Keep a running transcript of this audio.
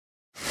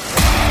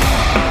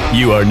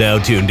You are now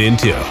tuned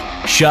into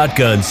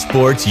Shotgun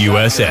Sports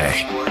USA.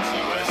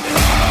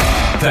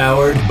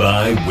 Powered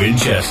by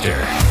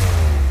Winchester.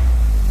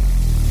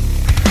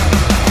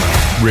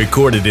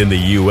 Recorded in the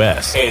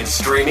U.S. and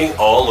streaming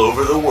all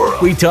over the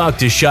world. We talk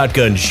to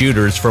shotgun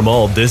shooters from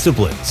all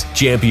disciplines,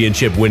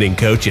 championship-winning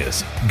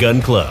coaches,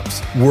 gun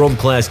clubs,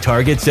 world-class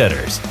target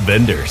setters,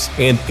 vendors,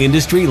 and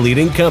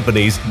industry-leading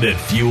companies that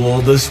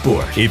fuel the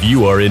sport. If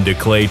you are into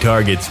clay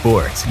target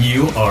sports,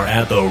 you are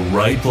at the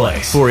right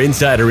place for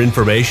insider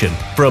information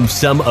from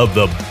some of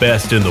the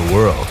best in the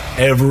world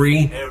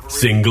every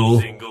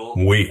single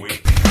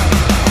week.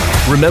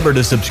 Remember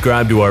to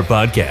subscribe to our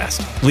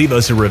podcast, leave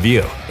us a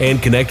review,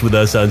 and connect with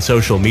us on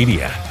social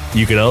media.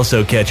 You can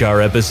also catch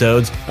our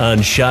episodes on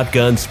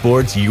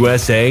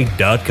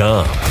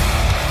shotgunsportsusa.com.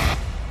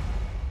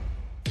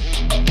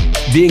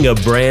 Being a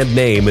brand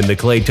name in the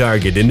clay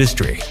target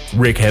industry,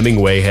 Rick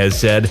Hemingway has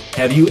said,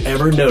 "Have you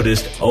ever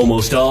noticed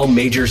almost all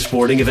major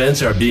sporting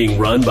events are being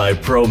run by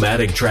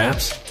Pro-Matic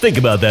traps?" Think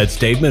about that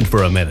statement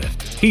for a minute.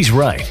 He's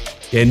right,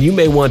 and you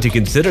may want to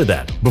consider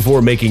that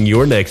before making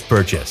your next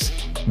purchase.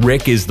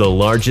 Rick is the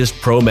largest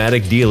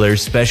Pro-Matic dealer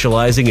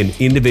specializing in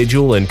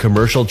individual and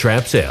commercial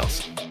trap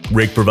sales.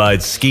 Rick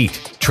provides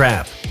skeet,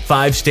 trap,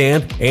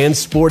 5-stand, and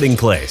sporting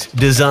clays,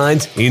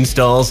 designs,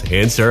 installs,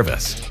 and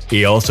service.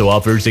 He also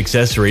offers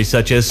accessories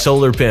such as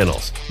solar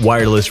panels,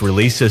 wireless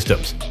release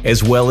systems,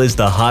 as well as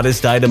the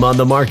hottest item on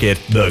the market,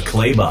 the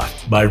Claybot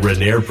by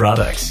Renair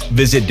Products.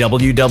 Visit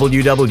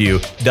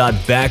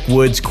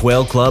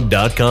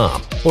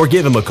www.backwoodsquailclub.com or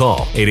give him a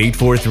call at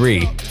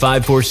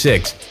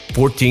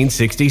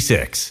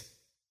 843-546-1466.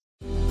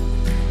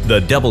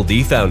 The Double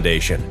D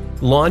Foundation,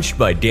 launched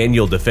by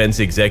Daniel Defense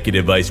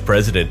Executive Vice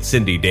President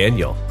Cindy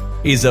Daniel,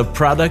 is a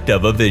product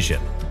of a vision.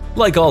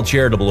 Like all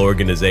charitable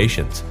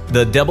organizations,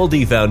 the Double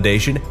D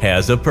Foundation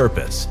has a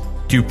purpose: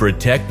 to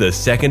protect the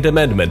Second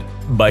Amendment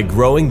by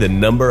growing the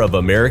number of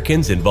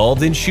Americans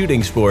involved in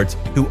shooting sports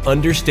who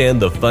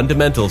understand the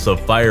fundamentals of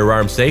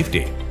firearm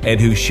safety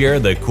and who share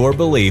the core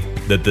belief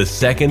that the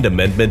Second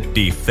Amendment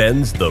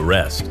defends the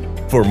rest.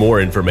 For more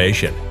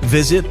information,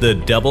 visit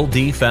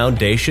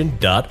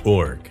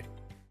thedoubledfoundation.org.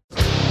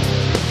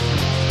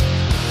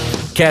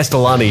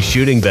 Castellani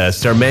shooting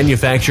vests are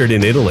manufactured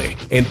in Italy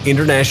and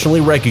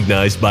internationally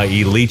recognized by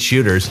elite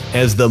shooters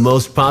as the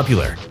most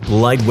popular,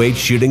 lightweight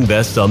shooting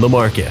vests on the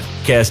market.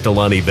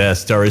 Castellani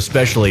vests are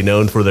especially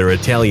known for their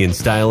Italian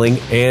styling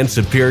and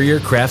superior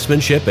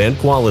craftsmanship and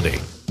quality,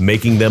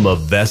 making them a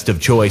vest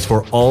of choice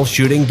for all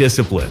shooting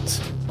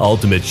disciplines.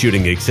 Ultimate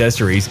Shooting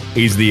Accessories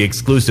is the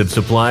exclusive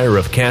supplier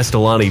of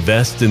Castellani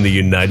vests in the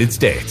United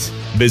States.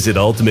 Visit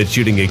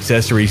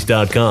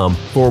ultimateshootingaccessories.com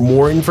for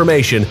more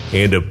information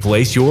and to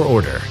place your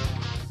order.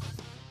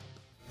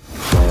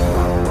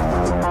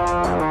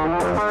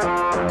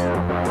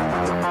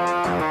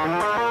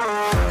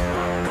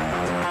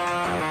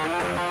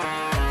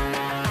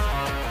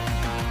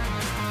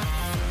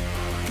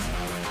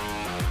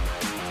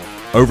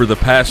 Over the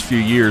past few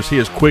years, he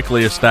has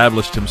quickly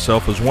established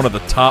himself as one of the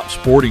top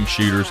sporting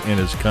shooters in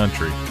his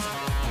country.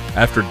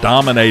 After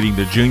dominating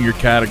the junior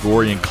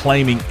category and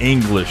claiming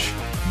English,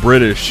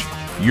 British,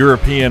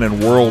 European,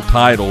 and world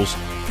titles,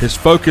 his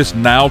focus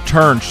now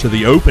turns to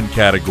the open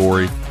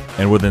category,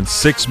 and within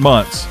 6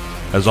 months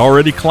has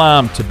already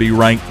climbed to be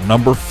ranked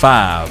number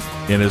 5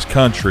 in his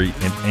country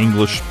in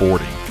English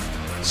sporting.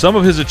 Some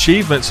of his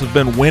achievements have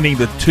been winning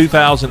the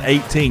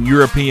 2018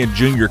 European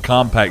Junior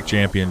Compact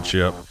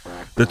Championship,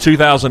 the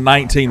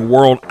 2019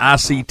 World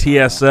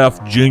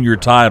ICTSF Junior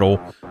title,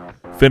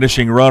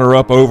 finishing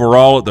runner-up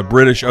overall at the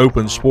British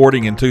Open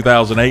Sporting in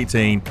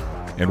 2018,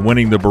 and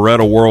winning the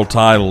Beretta World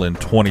title in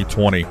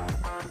 2020.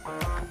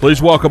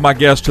 Please welcome my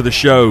guest to the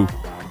show,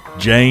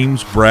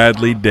 James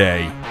Bradley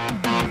Day.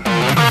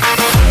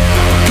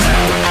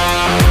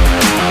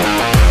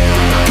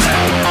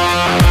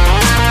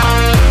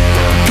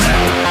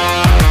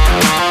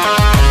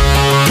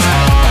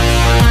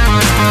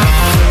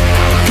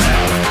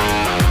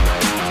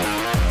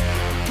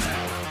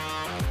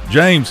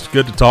 James,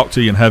 good to talk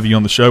to you and have you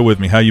on the show with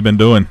me. How you been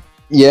doing?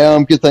 Yeah,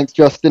 I'm good, thanks,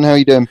 Justin. How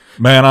you doing?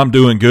 Man, I'm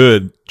doing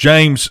good.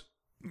 James,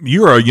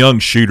 you're a young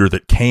shooter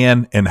that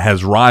can and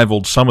has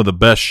rivaled some of the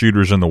best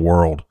shooters in the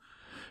world.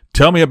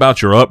 Tell me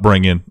about your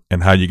upbringing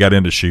and how you got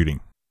into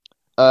shooting.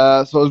 So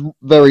I was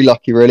very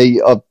lucky,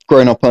 really. I've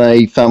grown up on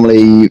a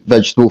family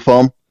vegetable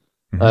farm.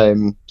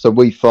 Mm-hmm. So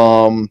we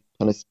farm,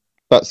 and it's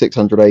about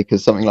 600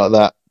 acres, something like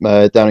that,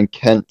 down in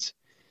Kent.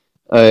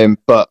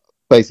 But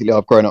basically,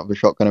 I've grown up with a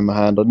shotgun in my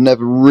hand. I've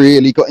never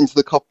really got into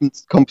the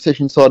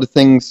competition side of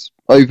things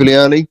overly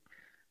early.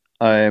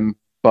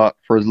 But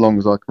for as long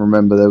as I can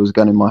remember, there was a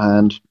gun in my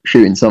hand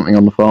shooting something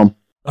on the farm.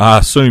 I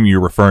assume you're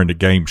referring to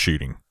game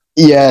shooting.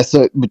 Yeah,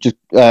 so just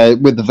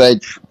with the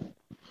veg,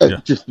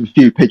 just a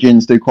few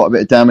pigeons do quite a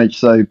bit of damage.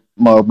 So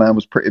my old man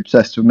was pretty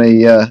obsessed with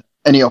me.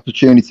 Any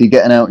opportunity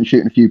getting out and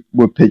shooting a few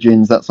wood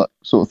pigeons, that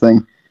sort of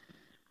thing.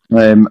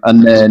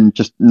 And then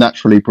just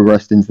naturally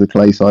progressed into the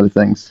clay side of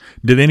things.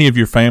 Did any of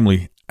your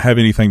family have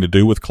anything to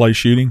do with clay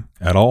shooting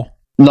at all?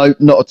 No,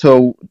 not at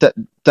all.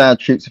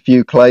 Dad shoots a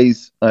few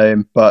clays,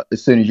 but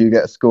as soon as you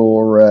get a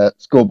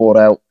scoreboard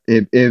out,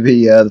 he'll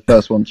be the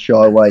first one to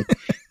shy away.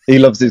 He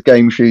loves his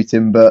game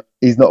shooting, but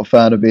he's not a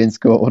fan of being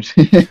scored.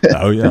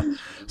 Oh yeah.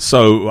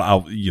 So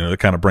that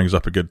kind of brings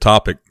up a good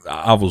topic.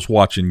 I was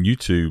watching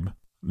YouTube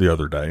the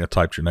other day. I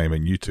typed your name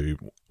in YouTube,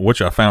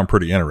 which I found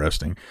pretty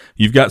interesting.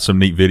 You've got some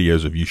neat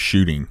videos of you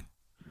shooting.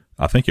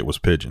 I think it was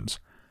pigeons.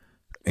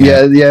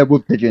 And, yeah,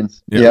 wood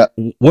pigeons. Yeah.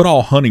 What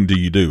all hunting do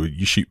you do?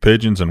 You shoot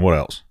pigeons and what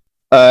else?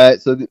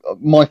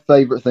 My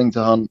favourite thing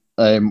to hunt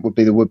would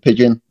be the wood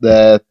pigeon.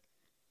 They're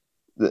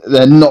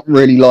not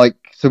really like,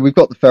 so we've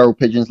got the feral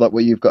pigeons like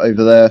what you've got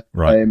over there,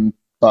 right?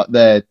 But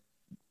they're,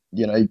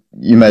 you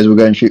may as well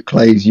go and shoot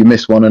clays. You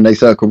miss one and they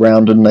circle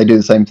round and they do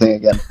the same thing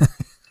again.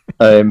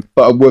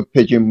 But a wood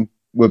pigeon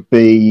would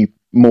be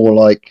more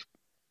like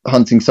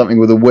hunting something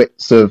with the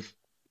wits of,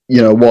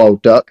 a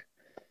wild duck.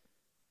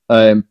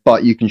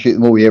 But you can shoot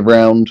them all year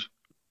round,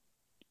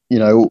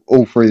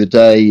 all through the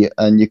day,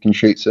 and you can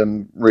shoot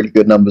some really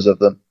good numbers of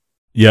them.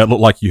 Yeah, it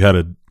looked like you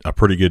had a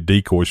pretty good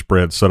decoy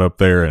spread set up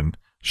there and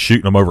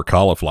shooting them over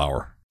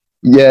cauliflower.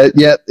 Yeah,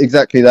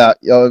 exactly that.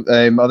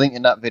 I think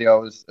in that video I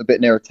was a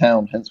bit near a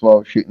town, hence why I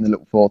was shooting the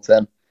little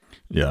 410.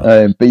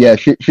 Yeah. But yeah,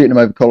 shooting them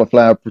over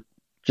cauliflower,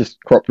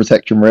 just crop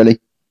protection, really.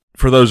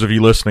 For those of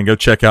you listening, go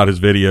check out his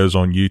videos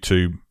on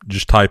YouTube.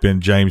 Just type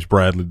in James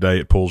Bradley Day.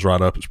 It pulls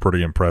right up. It's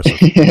pretty impressive.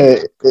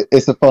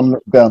 It's a fun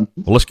little gun.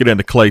 Well, let's get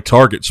into clay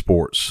target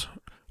sports.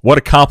 What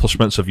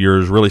accomplishments of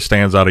yours really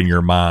stands out in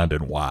your mind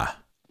and why?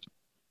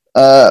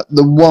 The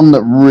one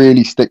that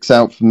really sticks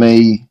out for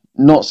me,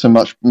 not so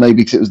much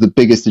maybe because it was the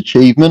biggest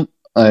achievement,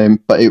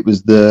 but it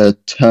was the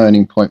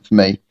turning point for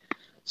me.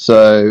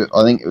 So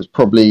I think it was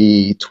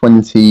probably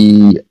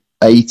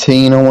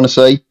 2018, I want to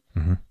say.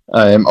 Mm-hmm.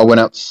 I went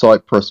out to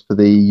Cyprus for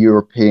the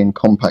European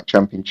Compact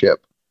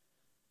Championship.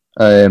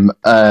 And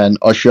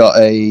I shot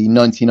a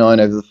 99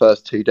 over the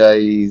first 2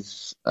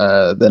 days,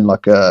 then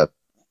like a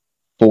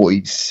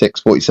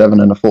 46, 47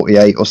 and a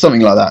 48 or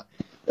something like that.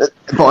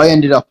 But I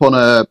ended up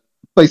on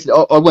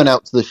basically I went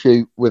out to the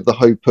shoot with the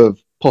hope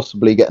of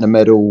possibly getting a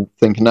medal,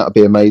 thinking that would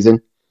be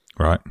amazing.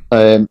 Right.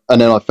 And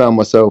then I found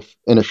myself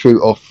in a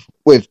shoot off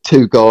with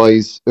two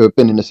guys who have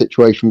been in a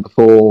situation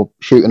before,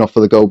 shooting off for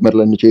the gold medal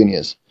in the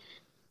juniors.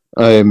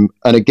 And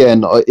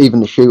again, even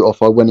the shoot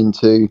off, I went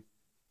into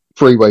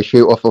three-way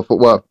shoot off. I thought,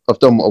 well, I've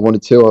done what I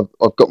wanted to.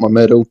 I've got my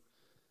medal.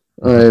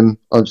 I'm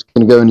just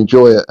going to go and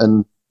enjoy it.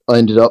 And I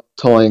ended up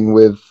tying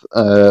with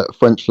a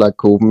French lad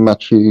called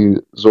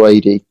Mathieu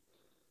Zoidi.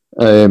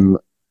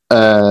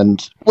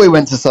 And we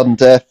went to sudden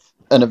death.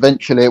 And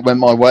eventually it went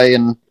my way.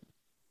 And,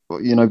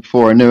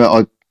 before I knew it,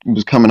 I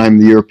was coming home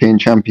the European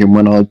champion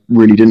when I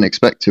really didn't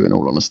expect to, in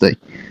all honesty.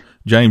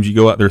 James, you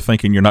go out there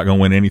thinking you're not going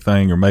to win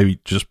anything or maybe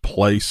just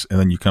place, and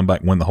then you come back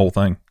and win the whole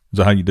thing. Is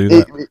that how you do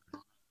that?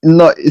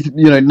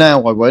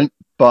 Now I won't,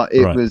 but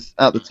it was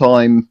at the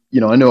time,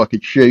 I knew I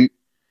could shoot,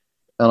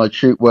 and I'd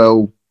shoot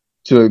well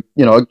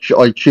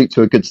I'd shoot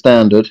to a good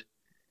standard,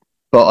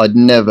 but I'd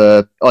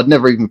never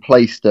even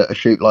placed at a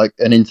shoot like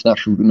an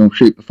international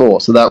shoot before.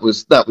 So that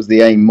was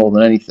the aim more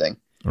than anything.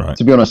 Right.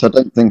 To be honest, I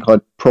don't think I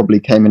probably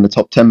came in the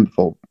top 10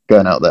 before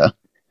going out there.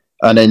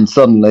 And then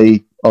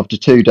suddenly, after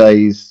 2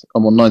 days,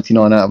 I'm on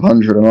 99 out of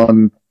 100 and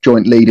I'm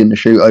joint leading the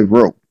shoot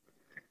overall.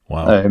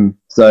 Wow.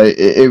 So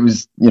it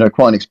was,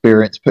 quite an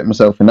experience putting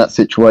myself in that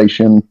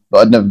situation that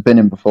I'd never been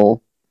in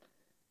before.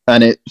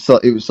 And it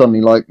was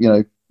suddenly like,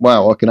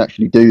 wow, I can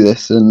actually do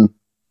this and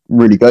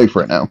really go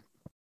for it now.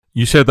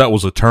 You said that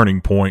was a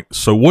turning point.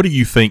 So what do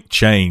you think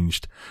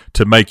changed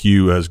to make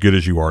you as good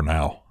as you are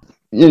now?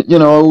 I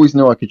always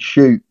knew I could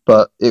shoot,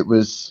 but it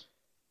was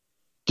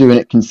doing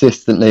it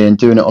consistently and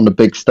doing it on a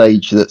big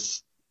stage.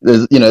 There's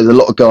a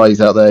lot of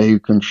guys out there who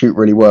can shoot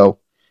really well.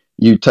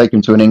 You take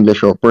them to an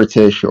English or a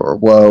British or a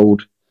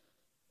World,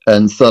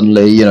 and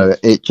suddenly,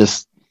 it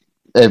just,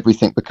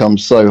 everything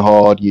becomes so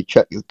hard. You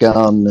check your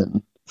gun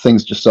and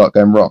things just start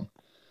going wrong.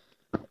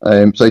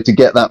 So to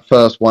get that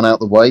first one out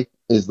the way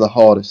is the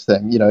hardest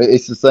thing.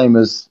 It's the same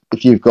as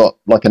if you've got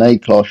like an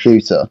A-class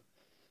shooter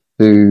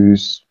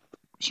who's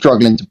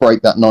struggling to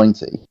break that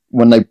 90.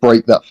 When they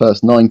break that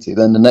first 90,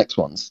 then the next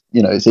one's,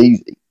 it's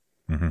easy.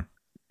 Mm-hmm.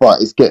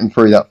 But it's getting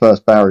through that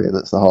first barrier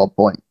that's the hard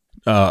point.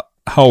 How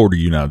old are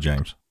you now,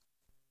 James?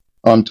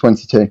 I'm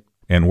 22.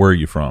 And where are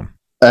you from?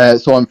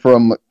 So I'm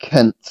from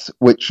Kent,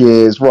 which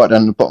is right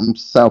down the bottom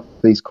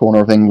southeast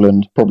corner of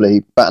England,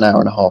 probably about an hour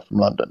and a half from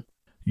London.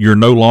 You're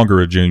no longer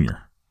a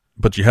junior,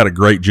 but you had a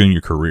great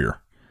junior career.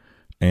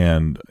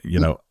 And,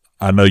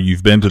 I know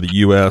you've been to the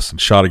U.S.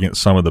 and shot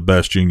against some of the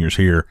best juniors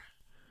here.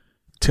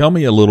 Tell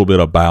me a little bit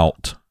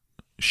about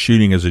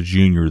shooting as a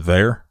junior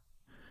there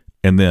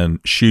and then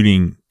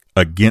shooting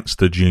against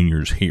the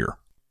juniors here.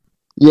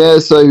 Yeah,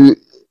 so,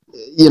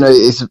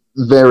 it's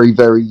very,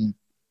 very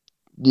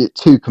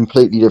two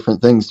completely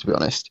different things, to be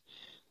honest.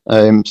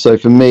 So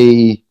for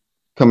me,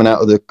 coming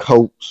out of the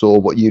Colts or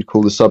what you'd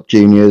call the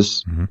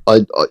sub-juniors, mm-hmm.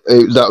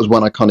 That was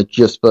when I kind of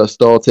just first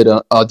started.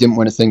 I didn't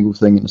win a single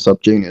thing in the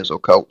sub-juniors or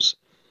Colts.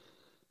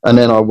 And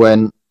then I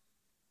went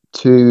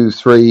 2,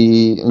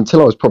 3,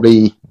 until I was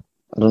probably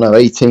I don't know,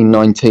 18,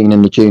 19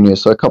 in the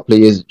juniors. So a couple of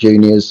years at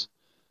juniors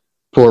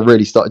before I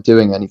really started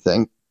doing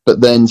anything.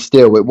 But then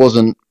still, it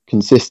wasn't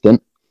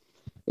consistent.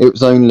 It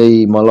was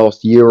only my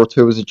last year or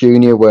two as a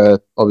junior where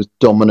I was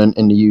dominant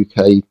in the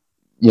UK,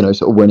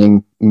 sort of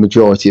winning the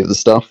majority of the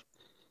stuff.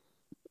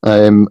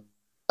 And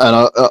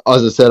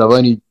as I said, I've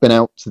only been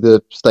out to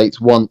the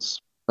States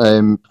once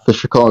for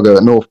Chicago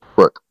at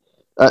Northbrook.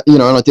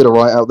 And I did all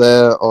right out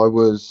there. I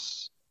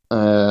was,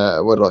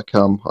 where did I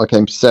come? I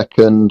came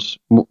second,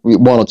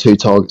 one or two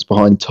targets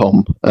behind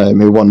Tom,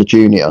 who won the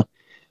junior.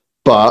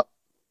 But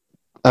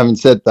having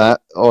said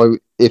that,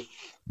 if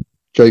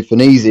Joe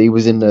Finizzi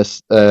was in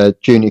the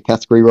junior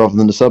category rather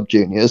than the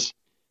sub-juniors,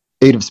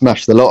 he'd have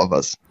smashed a lot of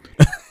us.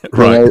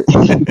 Right.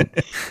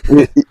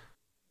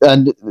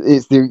 And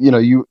it's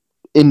you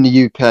in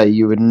the UK,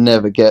 you would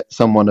never get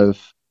someone of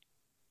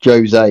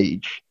Joe's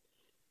age.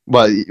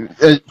 Well,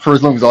 for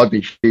as long as I've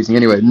been shooting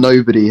anyway,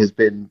 nobody has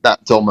been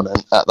that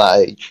dominant at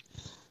that age.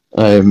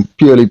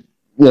 Purely,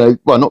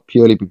 not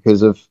purely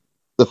because of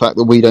the fact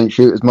that we don't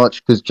shoot as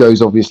much, because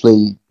Joe's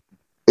obviously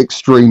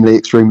extremely,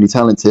 extremely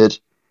talented,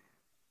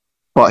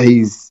 but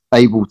he's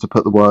able to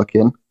put the work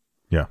in.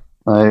 Yeah.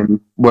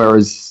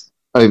 Whereas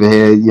over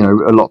here,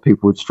 a lot of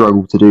people would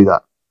struggle to do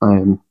that.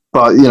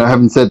 But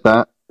having said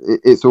that,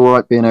 it's all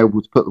right being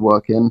able to put the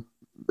work in.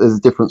 There's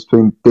a difference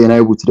between being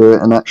able to do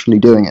it and actually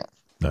doing it.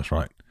 That's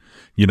right.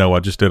 I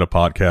just did a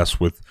podcast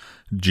with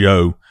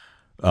Joe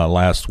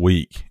last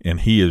week,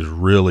 and he is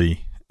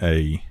really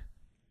a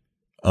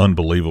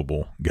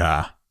unbelievable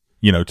guy.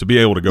 To be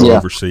able to go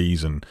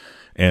overseas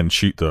and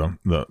shoot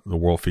the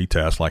World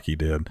FITAS like he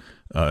did,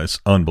 it's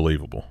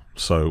unbelievable.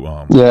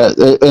 So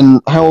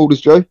and how old is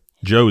Joe?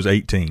 Joe is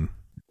 18.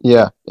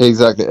 Yeah,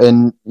 exactly.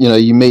 And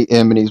you meet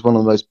him, and he's one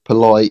of the most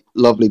polite,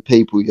 lovely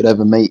people you'd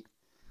ever meet.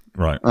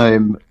 Right.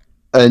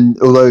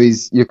 And although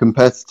he's your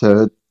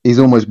competitor, he's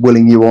almost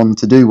willing you on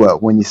to do well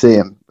when you see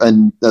him,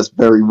 and that's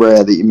very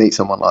rare that you meet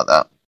someone like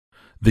that.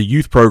 The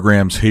youth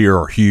programs here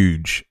are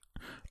huge.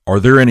 Are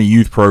there any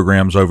youth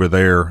programs over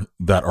there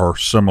that are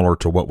similar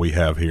to what we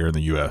have here in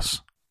the U.S.?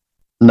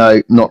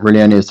 No, not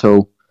really any at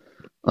all.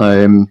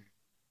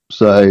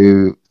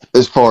 So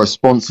as far as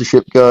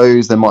sponsorship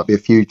goes, there might be a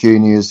few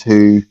juniors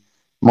who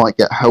might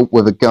get help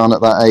with a gun at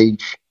that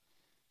age,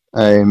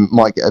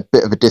 might get a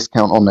bit of a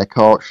discount on their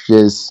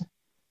cartridges.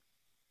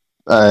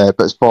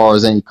 But as far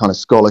as any kind of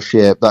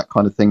scholarship, that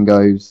kind of thing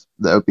goes,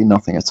 there would be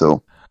nothing at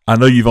all. I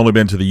know you've only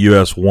been to the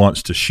U.S.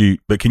 once to shoot,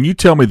 but can you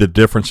tell me the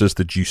differences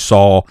that you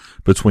saw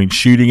between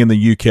shooting in the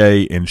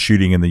U.K. and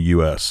shooting in the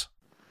U.S.?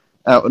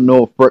 Out of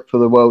Northbrook for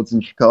the Worlds in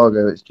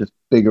Chicago, it's just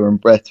bigger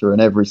and better in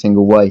every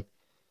single way.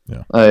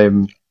 Yeah.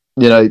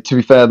 To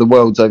be fair, the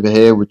Worlds over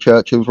here with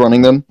Churchill's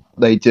running them,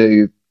 they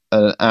do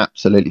an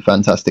absolutely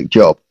fantastic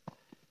job.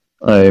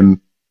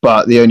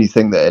 But the only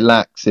thing that it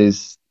lacks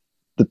is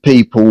the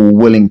people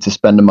willing to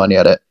spend the money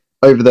at it.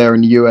 Over there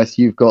in the US,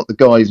 you've got the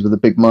guys with the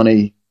big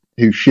money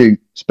who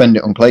spend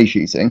it on clay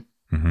shooting,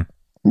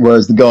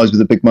 whereas the guys with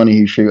the big money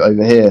who shoot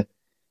over here,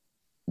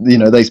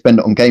 they spend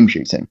it on game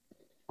shooting.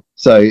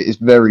 So it's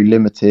very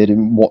limited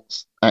in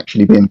what's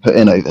actually being put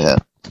in over here.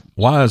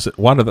 Why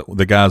do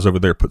the guys over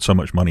there put so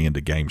much money into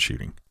game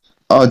shooting?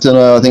 I don't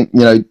know. I think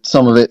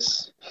some of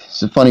it's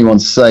a funny one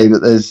to say,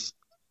 but there's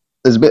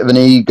a bit of an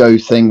ego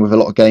thing with a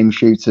lot of game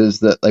shooters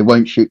that they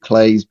won't shoot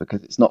clays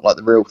because it's not like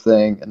the real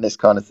thing and this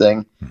kind of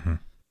thing.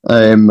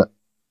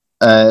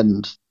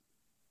 And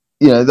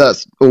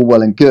that's all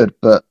well and good,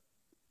 but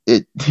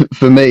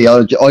for me,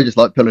 I just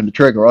like pulling the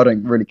trigger. I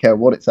don't really care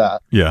what it's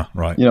at. Yeah,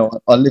 right.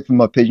 I live for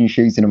my pigeon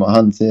shooting and my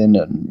hunting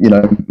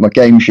and my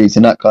game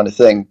shooting, that kind of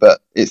thing.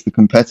 But it's the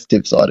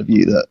competitive side of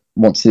you that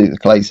wants to do the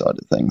clay side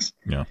of things.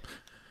 Yeah.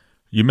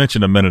 You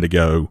mentioned a minute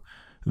ago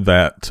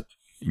that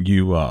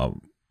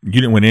you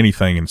didn't win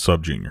anything in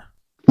sub junior.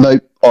 No,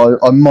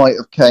 I might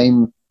have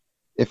came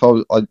I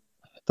don't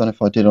know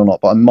if I did or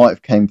not, but I might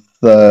have came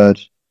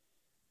third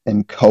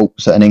in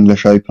Colts at an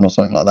English Open or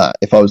something like that.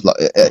 If I was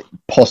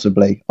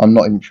possibly, I'm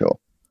not even sure.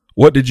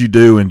 What did you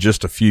do in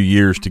just a few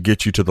years to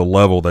get you to the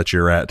level that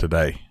you're at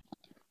today?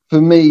 For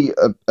me,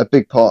 a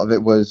big part of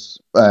it was,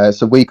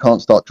 so we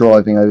can't start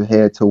driving over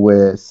here till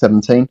we're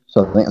 17.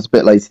 So I think that's a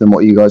bit later than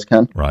what you guys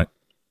can. Right.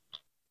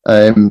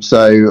 And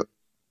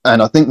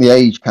I think the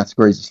age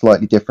categories are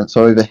slightly different.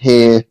 So over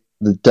here,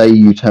 the day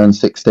you turn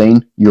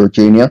 16, you're a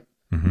junior.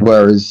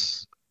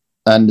 Whereas,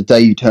 and the day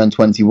you turn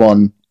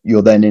 21,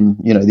 you're then in,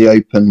 the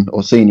open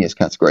or seniors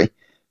category.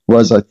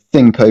 Whereas I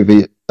think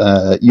over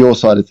your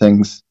side of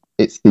things,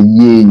 it's the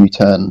year you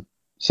turn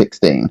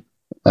 16.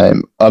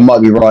 I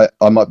might be right,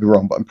 I might be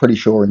wrong, but I'm pretty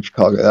sure in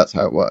Chicago that's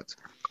how it works.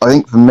 I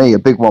think for me, a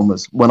big one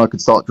was when I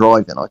could start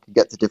driving, I could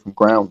get to different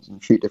grounds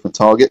and shoot different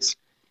targets.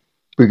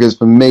 Because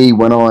for me,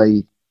 when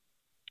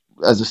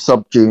as a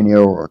sub-junior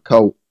or a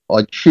colt,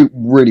 I'd shoot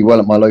really well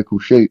at my local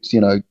shoots.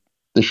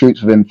 The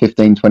shoots within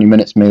 15, 20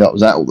 minutes of me, that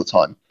was at all the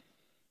time.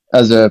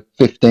 As a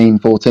 15,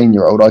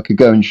 14-year-old, I could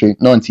go and shoot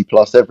 90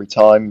 plus every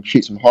time,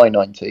 shoot some high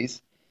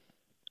 90s.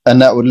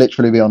 And that would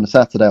literally be on a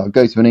Saturday. I'd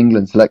go to an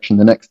England selection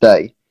the next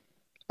day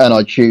and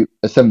I'd shoot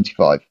a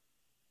 75.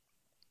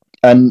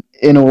 And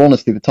in all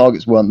honesty, the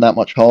targets weren't that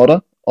much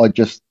harder. I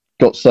just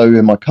got so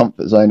in my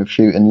comfort zone of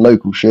shooting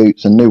local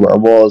shoots and knew where I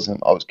was and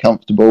I was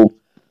comfortable.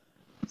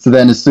 So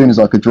then as soon as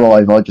I could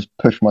drive, I just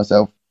pushed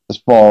myself as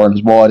far and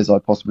as wide as I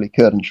possibly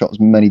could and shot as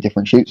many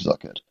different shoots as I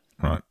could.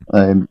 Right.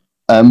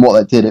 And what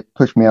that did, it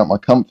pushed me out my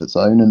comfort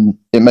zone and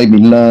it made me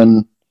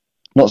learn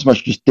not so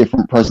much just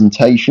different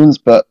presentations,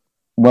 but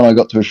when I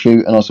got to a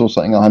shoot and I saw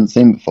something I hadn't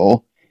seen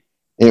before,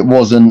 it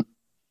wasn't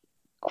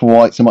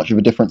quite so much of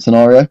a different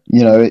scenario.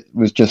 You know, it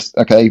was just,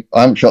 okay,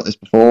 I haven't shot this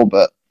before,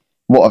 but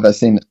what have I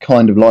seen that's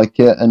kind of like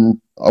it?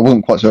 And I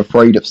wasn't quite so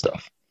afraid of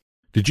stuff.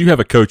 Did you have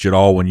a coach at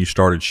all when you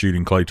started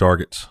shooting clay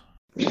targets?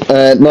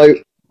 No,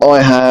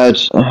 I had,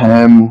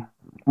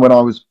 when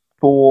I was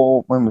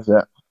 4, when was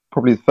it?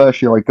 Probably the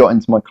first year I got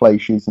into my clay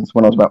shooting,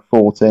 when I was about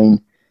 14.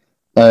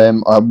 I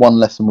had one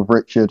lesson with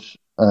Richard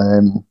for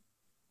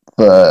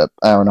an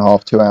hour and a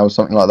half, 2 hours,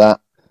 something like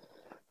that.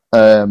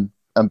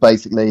 And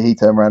basically he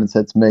turned around and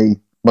said to me,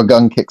 my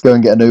gun kicks, go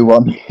and get a new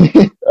one.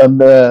 and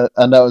that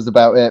was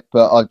about it.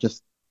 But I've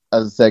just,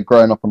 as I said,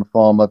 growing up on a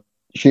farm,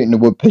 shooting the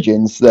wood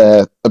pigeons,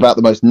 they're about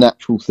the most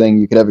natural thing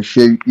you could ever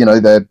shoot. You know,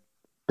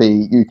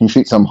 you can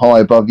shoot some high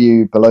above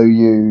you, below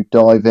you,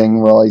 diving,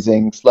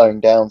 rising, slowing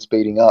down,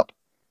 speeding up.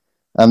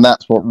 And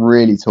that's what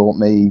really taught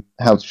me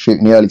how to shoot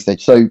in the early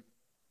stage. So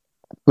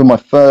for my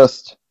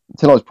first,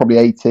 until I was probably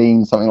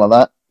 18, something like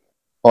that,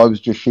 I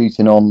was just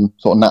shooting on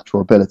sort of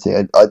natural ability.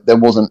 There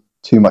wasn't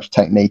too much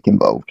technique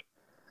involved.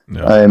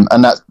 No.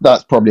 And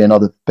that's probably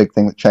another big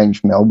thing that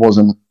changed me.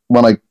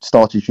 When I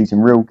started shooting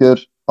real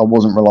good, I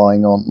wasn't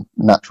relying on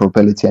natural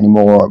ability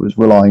anymore. I was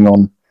relying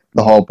on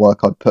the hard work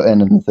I'd put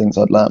in and the things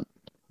I'd learned.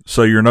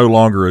 So you're no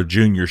longer a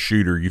junior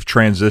shooter. You've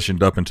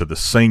transitioned up into the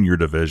senior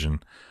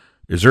division.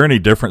 Is there any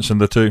difference in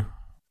the two?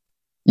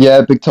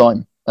 Yeah, big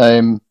time.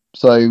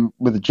 So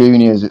with the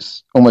juniors,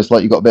 it's almost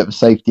like you've got a bit of a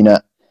safety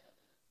net.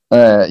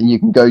 You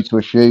can go to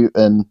a shoot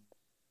and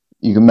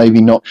you can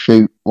maybe not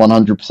shoot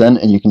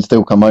 100% and you can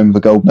still come home with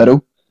a gold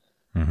medal.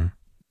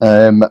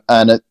 Mm-hmm.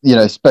 And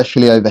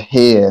especially over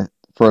here,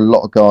 for a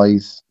lot of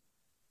guys,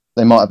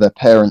 they might have their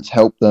parents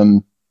help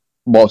them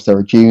whilst they're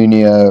a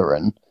junior,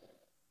 and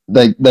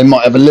they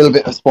might have a little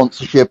bit of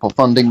sponsorship or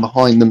funding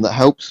behind them that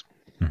helps.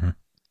 Mm-hmm.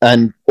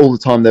 And all the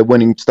time they're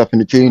winning stuff in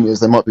the juniors,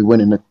 they might be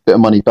winning a bit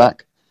of money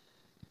back.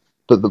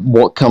 But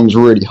what comes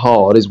really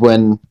hard is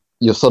when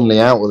you're suddenly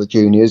out with the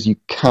juniors, you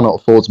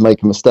cannot afford to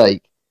make a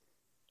mistake.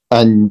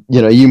 And,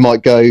 you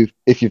might go,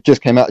 if you've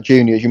just came out of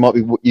juniors, you might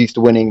be used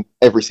to winning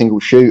every single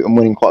shoot and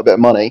winning quite a bit of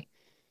money.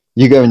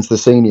 You go into the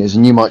seniors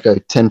and you might go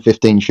 10,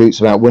 15 shoots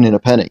without winning a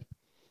penny.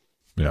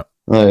 Yeah.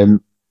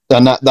 And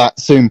that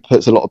soon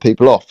puts a lot of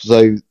people off.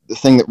 So the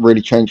thing that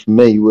really changed for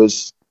me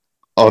was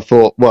I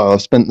thought, well, I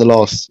spent the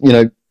last,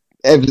 to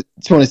be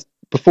honest,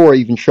 before I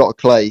even shot a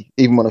clay,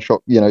 even when I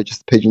shot,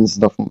 just the pigeons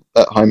and stuff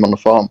at home on the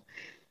farm,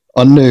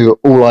 I knew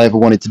all I ever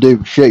wanted to do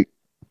was shoot.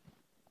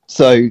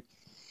 So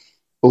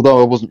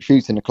although I wasn't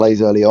shooting the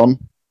clays early on,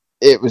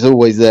 it was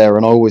always there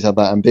and I always had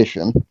that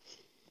ambition.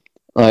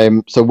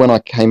 So when I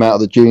came out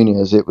of the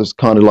juniors, it was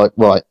kind of like,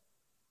 right,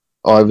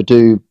 I either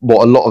do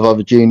what a lot of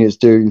other juniors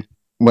do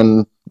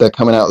when they're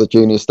coming out of the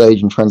junior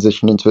stage and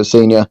transition into a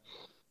senior,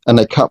 and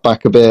they cut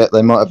back a bit.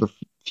 They might have a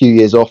few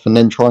years off and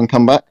then try and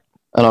come back.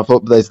 And I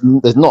thought there's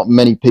not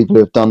many people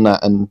who have done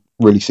that and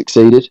really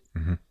succeeded.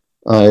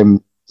 Mm-hmm.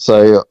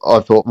 So I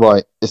thought,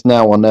 right, it's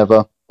now or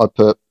never. I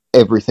put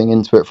everything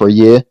into it for a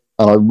year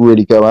and I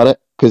really go at it.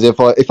 Because if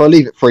I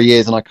leave it for a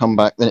year and I come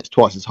back, then it's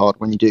twice as hard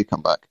when you do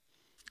come back.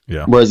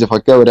 Yeah. Whereas if I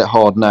go at it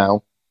hard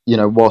now,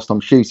 whilst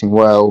I'm shooting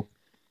well,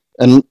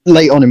 and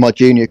late on in my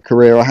junior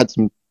career, I had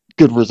some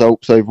good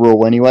results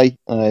overall anyway.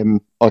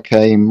 I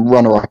came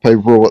runner-up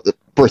overall at the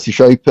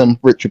British Open.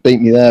 Richard beat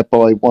me there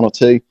by 1 or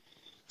 2.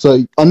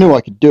 So I knew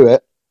I could do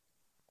it.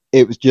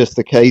 It was just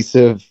a case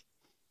of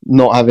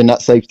not having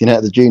that safety net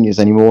of the juniors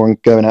anymore and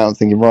going out and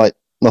thinking, right,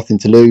 nothing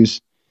to lose,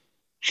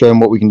 show him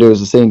what we can do as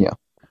a senior.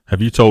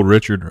 Have you told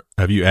Richard,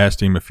 have you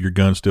asked him if your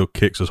gun still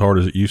kicks as hard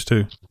as it used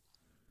to?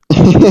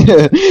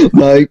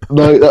 No,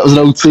 that was an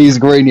old tease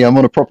greenie. I'm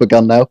on a proper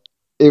gun now.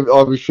 I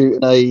was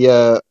shooting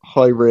a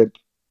high rib,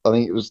 I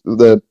think it was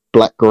the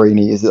black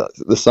greenie, is that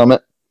the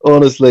Summit?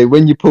 Honestly,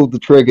 when you pulled the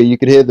trigger, you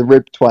could hear the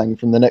rib twang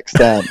from the next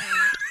stand.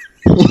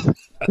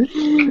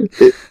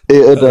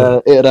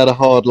 It had a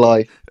hard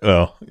life.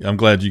 Well, I'm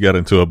glad you got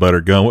into a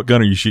better gun. What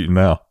gun are you shooting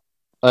now?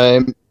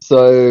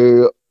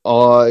 So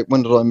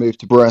when did I move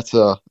to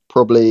Beretta?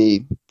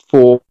 Probably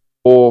four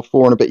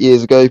and a bit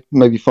years ago,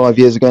 maybe 5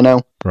 years ago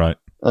now. Right.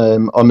 I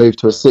moved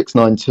to a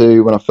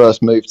 692 when I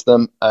first moved to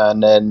them,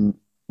 and then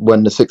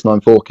when the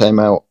 694 came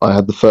out, I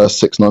had the first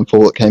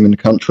 694 that came in the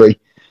country,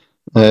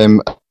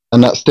 and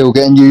that's still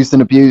getting used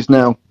and abused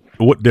now.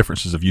 What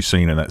differences have you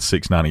seen in that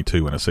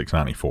 692 and a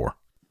 694?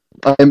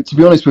 To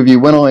be honest with you,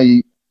 when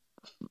I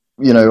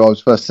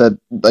was first said,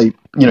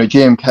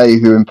 GMK,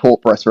 who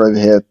import Beretta over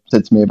here,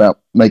 said to me about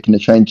making a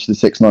change to the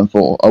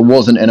 694. I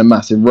wasn't in a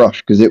massive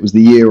rush because it was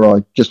the year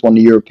I just won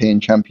the European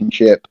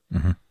Championship.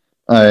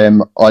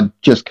 Mm-hmm. I'd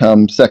just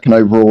come second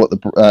overall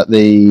at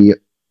the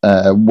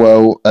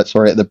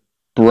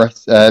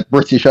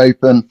British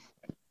Open.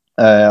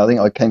 I think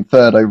I came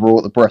third overall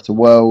at the Bretta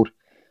World.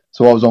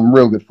 So I was on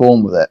real good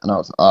form with it. And I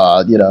was,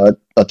 I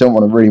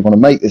don't really want to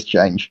make this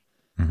change.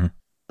 Mm-hmm.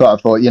 But I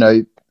thought,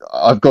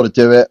 I've got to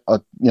do it.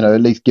 At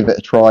least give it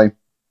a try.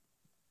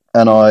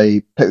 And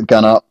I picked the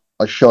gun up.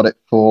 I shot it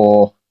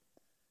for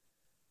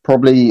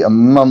probably a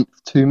month,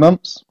 2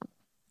 months.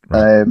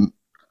 Right.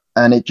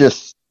 And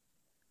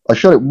I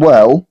shot it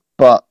well,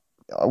 but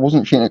I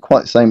wasn't shooting it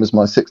quite the same as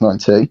my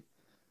 692.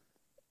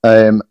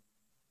 But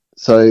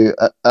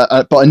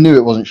I knew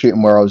it wasn't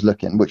shooting where I was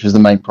looking, which is the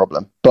main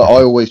problem. But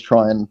I always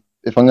try and,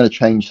 if I'm going to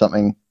change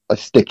something, I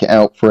stick it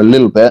out for a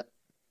little bit,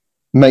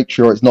 make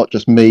sure it's not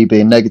just me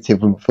being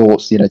negative with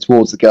thoughts,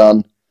 towards the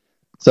gun.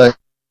 So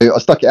I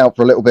stuck it out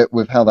for a little bit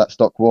with how that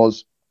stock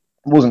was.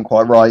 It wasn't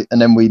quite right. And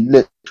then we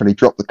literally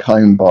dropped the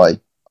cone by,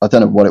 I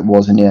don't know what it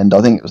was in the end.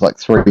 I think it was like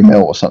 3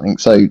 mil or something.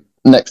 So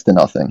next to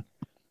nothing.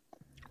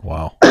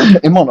 Wow.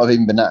 It might not have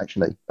even been that,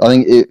 actually. I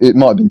think it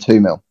might have been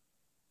 2 mil.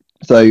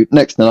 So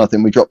next to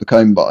nothing, we dropped the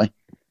cone by,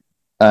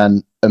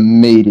 and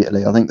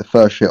immediately, I think the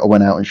first shot I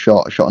went out and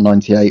I shot a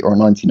 98 or a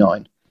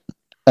 99,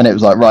 and it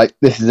was like, right,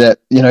 this is it.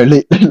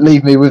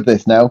 Leave me with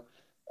this now,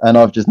 and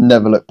I've just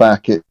never looked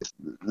back. It's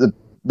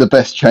the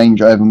best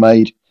change I ever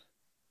made.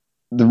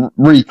 The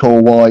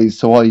recoil wise,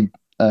 so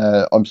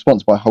I'm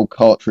sponsored by Whole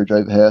Cartridge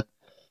over here,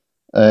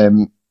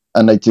 and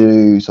they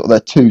do sort of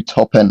their 2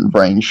 top end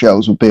range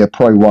shells would be a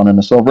Pro 1 and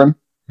a Sovereign,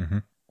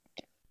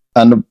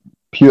 and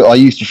I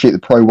used to shoot the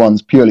Pro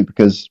 1s purely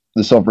because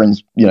the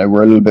Sovereigns,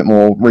 were a little bit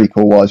more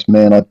recoil-wise for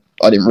me, and I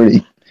didn't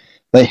really...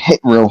 They hit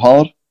real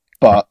hard,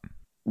 but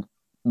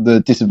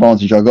the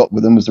disadvantage I got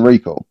with them was the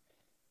recoil.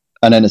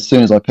 And then as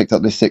soon as I picked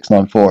up this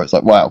 694, it's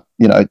like, wow,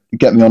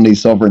 get me on these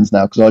Sovereigns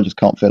now, because I just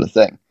can't feel a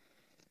thing.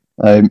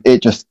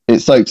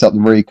 It soaks up the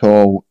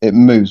recoil, it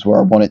moves where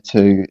I want it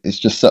to, it's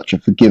just such a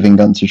forgiving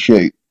gun to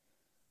shoot.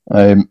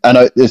 And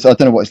I don't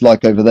know what it's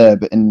like over there,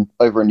 but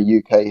over in the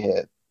UK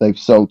here, they've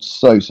sold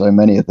so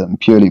many of them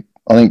purely,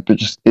 I think, but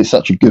just it's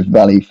such a good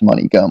value for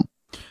money gun.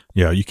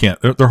 Yeah, you can't.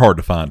 They're hard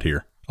to find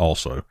here.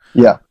 Also,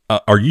 yeah.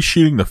 Are you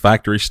shooting the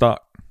factory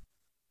stock?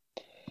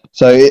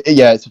 So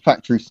it's a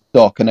factory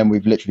stock, and then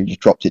we've literally just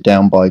dropped it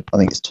down by, I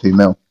think it's 2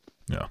 mil.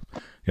 Yeah,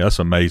 that's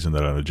amazing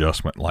that an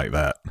adjustment like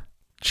that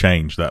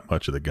changed that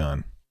much of the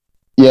gun.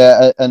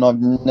 Yeah, and I've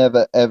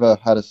never ever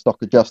had a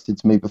stock adjusted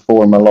to me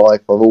before in my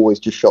life. I've always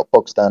just shot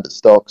bog standard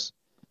stocks.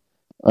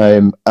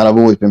 And I've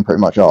always been pretty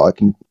much, I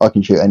can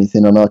shoot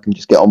anything and I can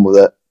just get on with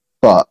it.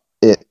 But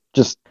it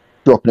just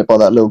dropping it by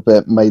that little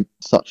bit made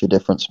such a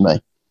difference for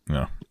me.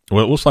 Yeah.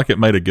 Well, it looks like it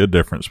made a good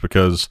difference,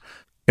 because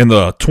in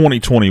the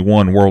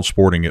 2021 World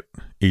Sporting at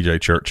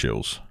EJ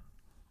Churchill's,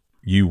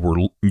 you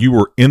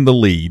were in the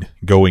lead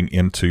going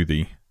into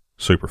the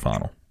super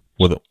final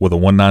with a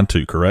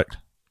 192, correct?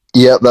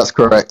 Yeah, that's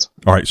correct.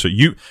 All right. So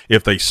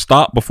if they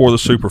stopped before the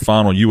super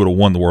final, you would have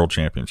won the world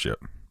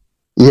championship.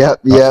 Yeah,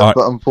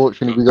 but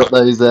unfortunately we got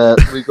those.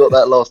 We got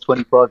that last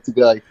 25 to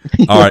go.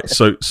 All right,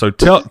 so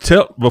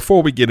tell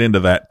before we get into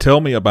that, tell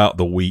me about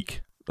the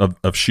week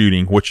of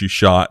shooting, what you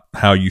shot,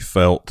 how you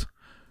felt,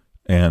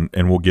 and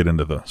we'll get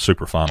into the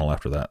super final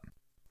after that.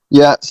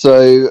 Yeah,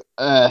 so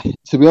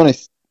to be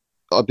honest,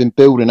 I've been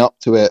building up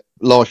to it.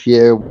 Last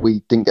year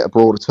we didn't get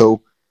abroad at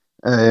all,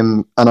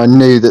 and I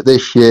knew that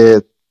this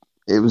year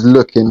it was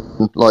looking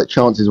like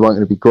chances weren't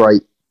going to be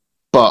great.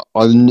 But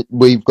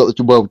we've got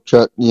the World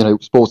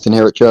Sporting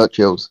here at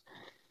Churchill's,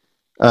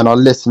 and I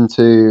listened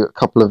to a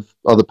couple of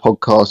other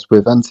podcasts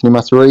with Anthony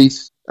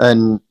Matarese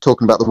and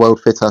talking about the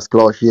World Fit Ask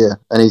last year,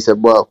 and he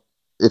said, well,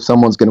 if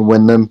someone's going to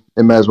win them,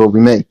 it may as well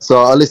be me.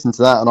 So I listened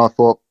to that and I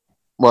thought,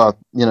 well,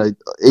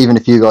 even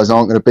if you guys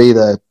aren't going to be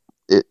there,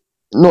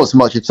 not so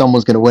much if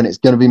someone's going to win, it's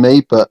going to be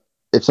me, but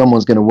if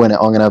someone's going to win it,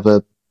 I'm going to have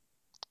a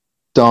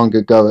darn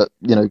good go at,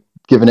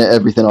 giving it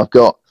everything I've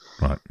got.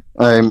 Right.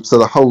 So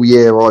the whole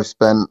year I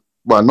spent,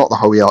 well, not the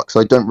whole year, because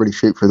I don't really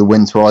shoot through the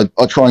winter.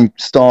 I try and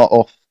start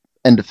off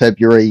end of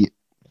February,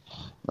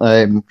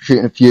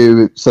 shooting a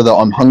few so that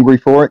I'm hungry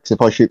for it. Because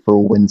if I shoot for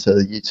all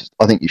winter,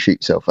 I think you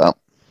shoot yourself out.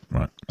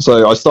 Right.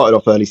 So I started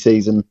off early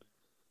season,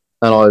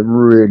 and I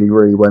really,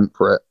 really went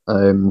for it.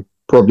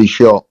 Probably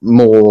shot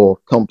more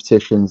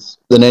competitions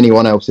than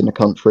anyone else in the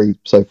country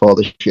so far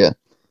this year.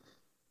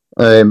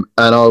 And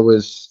I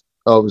was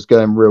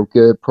going real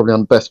good, probably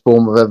on the best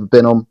form I've ever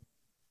been on.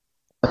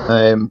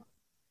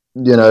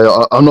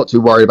 I'm not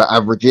too worried about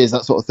averages,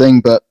 that sort of thing,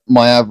 but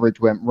my average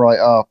went right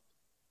up.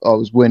 I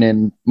was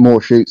winning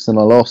more shoots than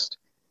I lost.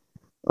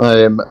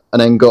 And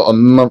then got a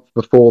month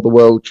before the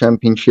World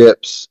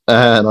Championships,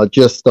 and I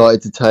just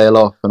started to tail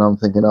off, and I'm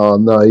thinking, oh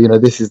no,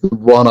 this is the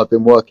one I've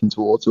been working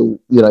towards all,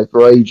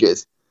 for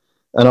ages.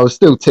 And I was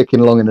still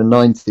ticking along in the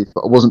 90s,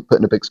 but I wasn't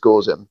putting the big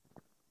scores in.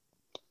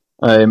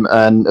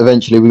 And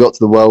eventually we got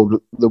to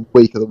the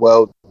week of the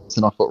World,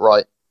 and I thought,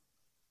 right,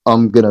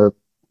 I'm going to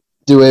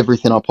do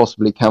everything I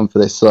possibly can for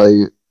this.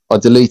 So I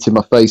deleted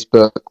my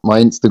Facebook,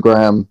 my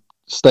Instagram,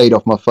 stayed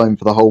off my phone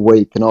for the whole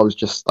week, and I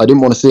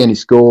didn't want to see any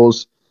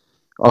scores.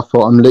 I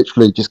thought I'm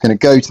literally just going to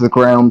go to the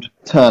ground,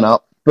 turn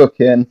up, book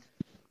in,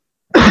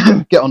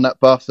 get on that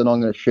bus and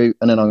I'm going to shoot,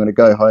 and then I'm going to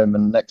go home,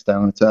 and the next day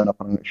I'm going to turn up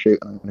and I'm going to shoot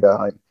and I'm going to go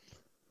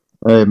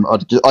home.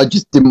 I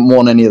just didn't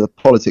want any of the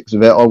politics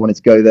of it. I wanted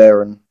to go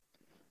there and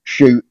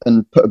shoot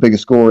and put a bigger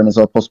score in as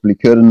I possibly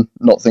could and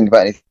not think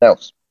about anything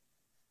else.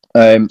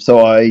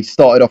 So I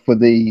started off with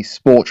the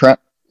sport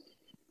trap.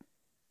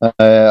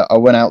 I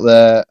went out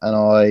there and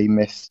I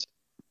missed.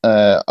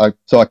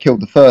 So I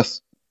killed the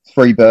first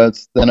 3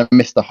 birds. Then I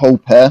missed a whole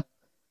pair.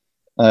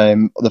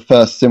 The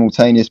first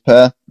simultaneous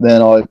pair.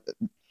 Then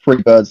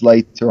 3 birds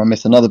later, I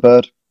missed another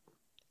bird.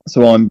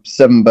 So I'm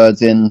 7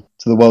 birds in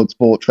to the World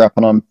Sport Trap,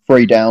 and I'm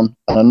 3 down.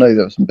 And I know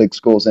there were some big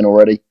scores in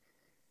already.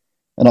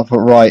 And I thought,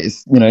 right,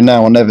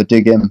 now I'll never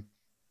dig in.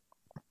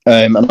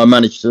 And I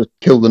managed to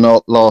kill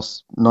the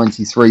last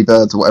 93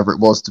 birds or whatever it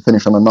was to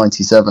finish on a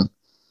 97.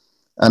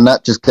 And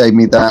that just gave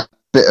me that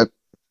bit of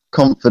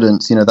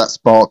confidence, that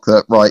spark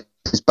that, right,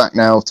 it's back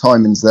now,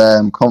 timing's there,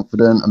 I'm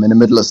confident, I'm in the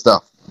middle of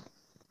stuff.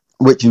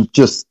 Which is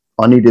just,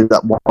 I needed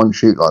that one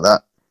shoot like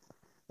that.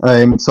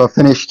 So I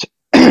finished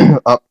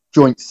up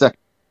joint second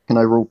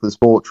overall for the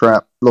sport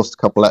trap, lost a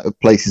couple of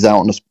places out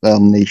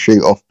on the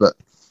shoot off, but,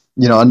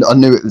 I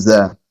knew it was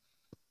there.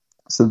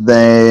 So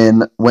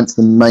then went to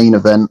the main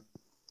event,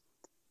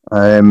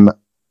 and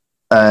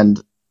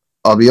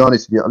I'll be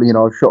honest with you,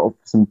 I shot off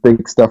some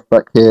big stuff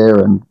back here,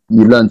 and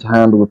you learn to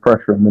handle the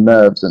pressure and the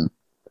nerves. And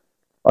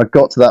I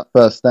got to that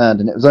first stand,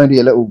 and it was only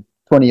a little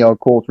 20-yard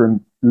quarter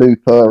and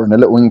looper and a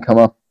little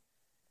incomer,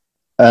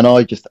 and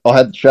I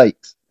had the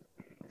shakes,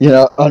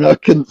 and I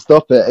couldn't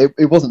stop it.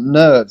 It wasn't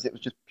nerves; it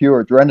was just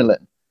pure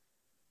adrenaline.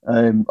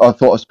 I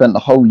thought I spent the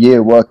whole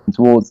year working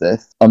towards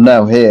this. I'm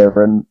now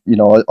here, and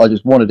I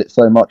just wanted it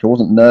so much. I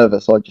wasn't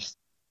nervous.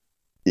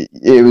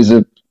 It was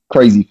a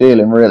crazy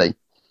feeling, really.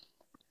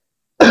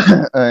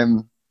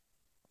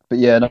 But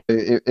yeah, no,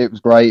 it was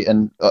great,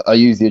 and I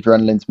used the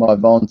adrenaline to my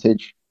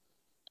advantage.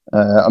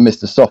 I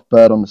missed a soft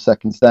bird on the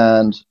second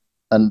stand,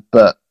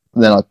 but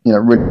then I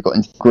really got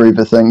into the groove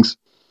of things.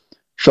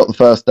 Shot the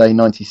first day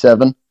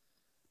 97,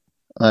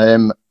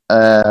 and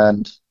I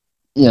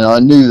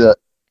knew that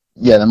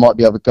there might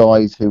be other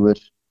guys who would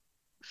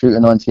shoot a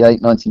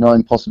 98,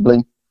 99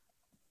 possibly,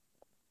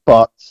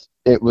 but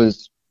it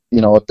was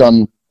I've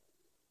done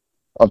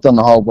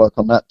the hard work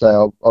on that day.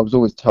 I was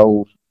always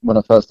told when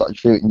I first started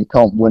shooting, you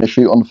can't win a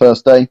shoot on the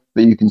first day,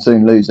 but you can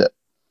soon lose it.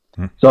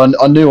 So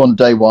I knew on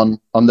day one,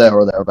 I'm there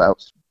or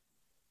thereabouts.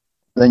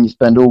 Then you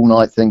spend all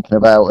night thinking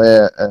about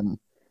it, and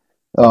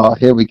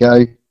here we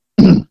go.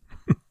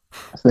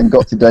 So then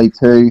got to day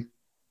 2,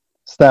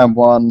 stand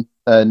 1,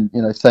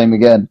 and same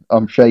again.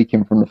 I'm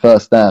shaking from the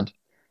first stand,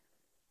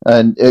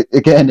 and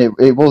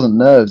it wasn't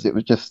nerves. It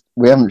was just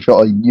we haven't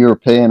shot a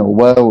European or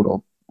world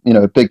or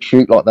a big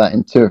shoot like that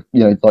in 2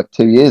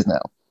 years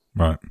now.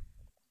 Right.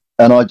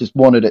 And I just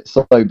wanted it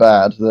so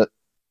bad that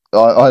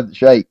I had the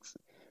shakes.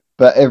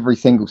 But every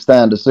single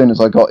stand, as soon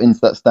as I got into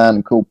that stand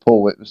and called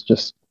pull, it was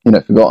just,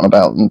 forgotten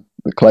about. And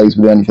the clays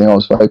were the only thing I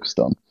was focused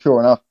on. Sure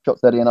enough, shot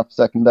steady enough the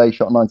second day,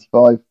 shot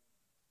 95,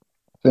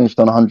 finished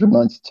on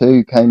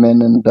 192, came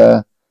in,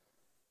 and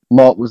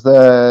Mark was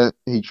there.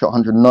 He shot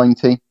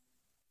 190.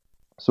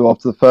 So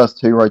after the first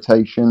 2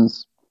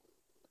 rotations,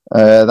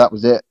 that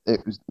was it.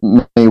 It was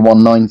me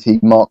 190,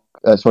 me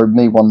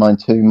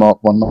 192,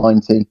 Mark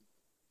 190.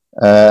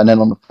 And then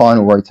on the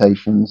final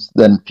rotations,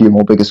 then a few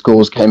more bigger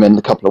scores came in,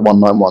 a couple of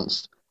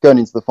 191s. Going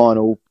into the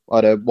final, I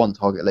had a 1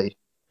 target lead.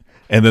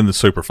 And then the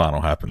super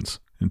final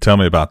happens. And tell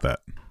me about that.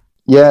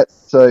 Yeah,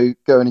 so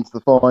going into the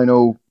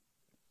final,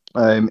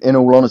 in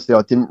all honesty,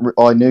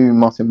 I knew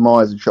Martin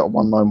Myers had shot a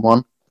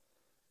 191.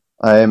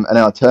 And then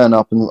I turned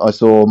up and I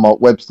saw Mark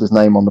Webster's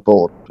name on the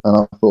board. And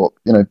I thought,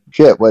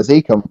 shit, where's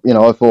he come?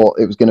 I thought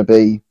it was going to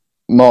be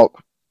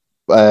Martin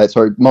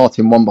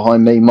 1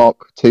 behind me,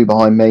 Mark 2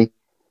 behind me.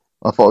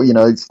 I thought,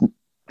 it's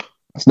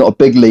not a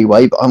big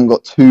leeway, but I haven't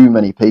got too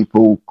many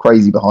people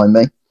crazy behind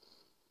me.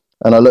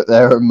 And I looked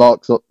there, and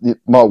Mark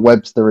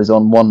Webster is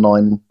on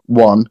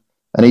 191,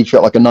 and he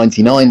shot like a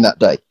 99 that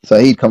day. So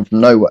he'd come from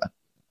nowhere.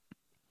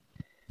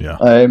 Yeah.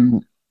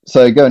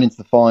 So going into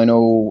the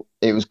final,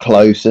 it was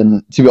close,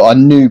 and I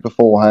knew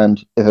beforehand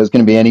if there was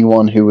going to be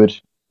anyone who would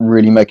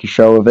really make a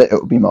show of it, it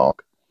would be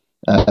Mark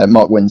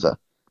Windsor.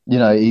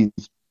 He's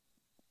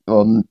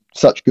on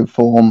such good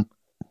form.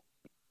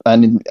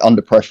 And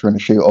under pressure in a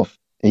shoot off,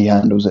 he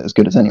handles it as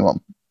good as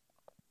anyone.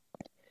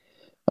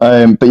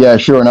 But yeah,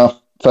 sure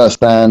enough, first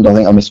stand, I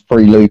think I missed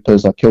 3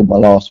 loopers. I killed my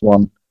last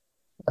one.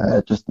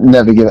 Just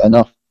never give it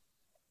enough.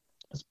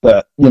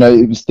 But,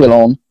 it was still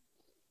on.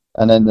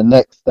 And then the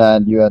next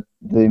stand, you had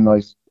the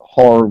most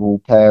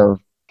horrible pair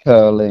of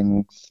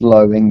curling,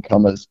 slow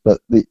incomers.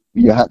 But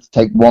you had to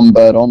take 1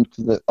 bird on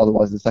because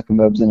otherwise the second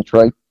bird was in a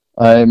tray.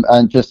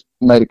 And just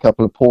made a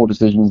couple of poor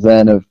decisions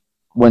then of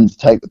when to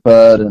take the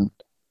bird and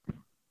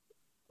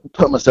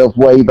put myself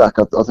way back.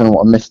 I don't know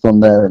what I missed on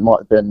there. It might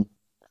have been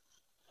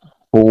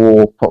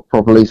 4,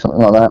 probably something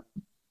like that.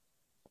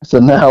 So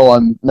now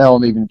I'm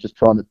even just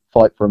trying to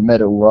fight for a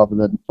medal rather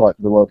than fight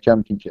for the world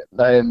championship.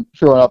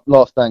 Sure enough,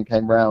 last stand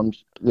came round.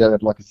 Yeah,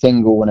 had like a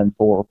single and then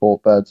 4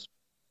 report birds.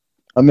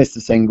 I missed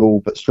a single,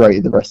 but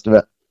straighted the rest of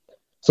it.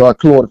 So I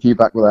clawed a few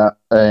back with that,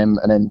 and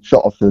then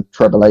shot off the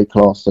treble A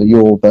class, so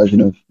your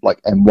version of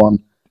like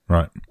M1,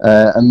 right?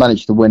 And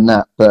managed to win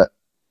that. But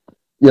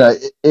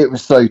it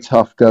was so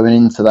tough going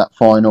into that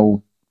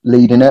final,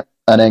 leading it,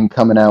 and then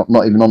coming out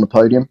not even on the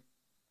podium.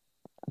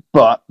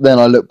 But then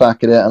I look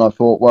back at it and I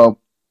thought, well,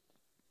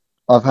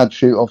 I've had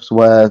shoot-offs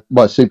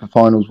super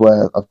finals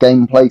where I've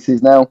gained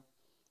places now,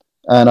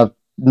 and I've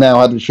now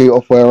had a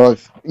shoot-off where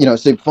I've, a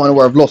super final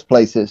where I've lost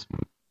places.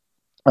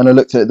 And I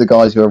looked at the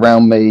guys who are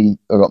around me.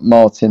 I've got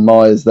Martin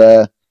Myers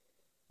there,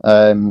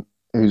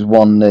 who's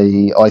won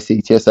the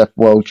ICTSF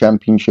World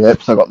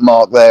Championships. I've got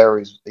Mark there,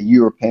 who's a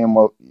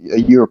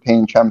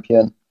European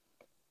champion.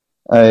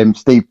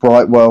 Steve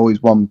Brightwell,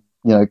 who's won,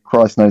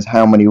 Christ knows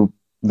how many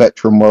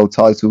veteran world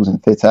titles in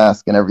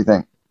FITASC and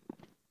everything.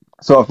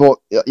 So I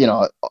thought,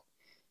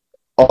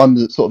 I'm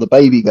sort of the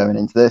baby going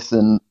into this,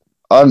 and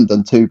I haven't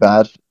done too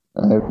bad.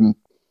 And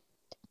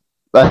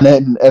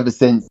then ever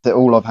since,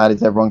 all I've had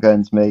is everyone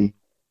going to me,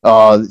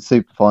 "Oh,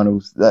 super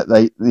finals,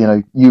 that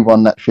you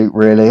won that shoot,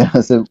 really."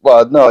 I said,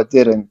 "Well, no, I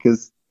didn't,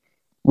 because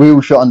we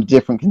all shot under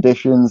different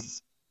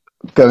conditions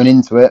going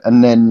into it,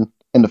 and then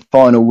in the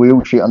final we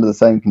all shoot under the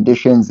same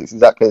conditions. It's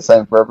exactly the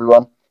same for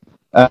everyone."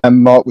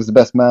 And Mark was the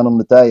best man on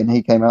the day, and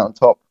he came out on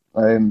top.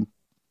 And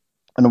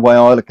the way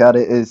I look at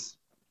it is,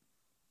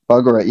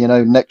 bugger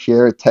it, next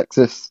year at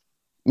Texas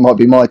might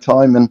be my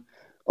time, and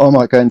I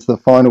might go into the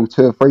final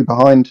 2 or 3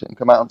 behind and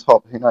come out on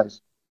top. Who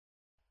knows?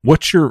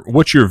 What's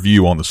your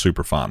view on the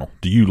super final?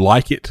 Do you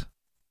like it?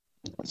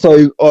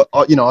 So,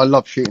 I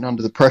love shooting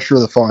under the pressure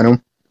of the final.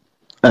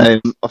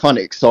 I find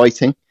it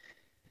exciting.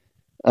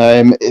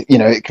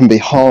 It can be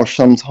harsh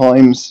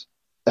sometimes.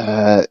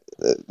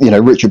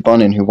 Richard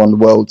Bunning, who won the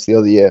Worlds the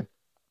other year,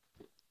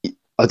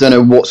 I don't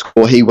know what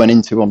score he went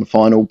into on the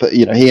final, but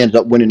he ended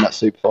up winning that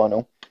super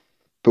final.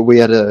 But we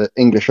had a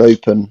English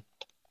Open,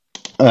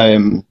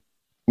 when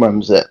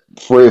was it,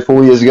 3 or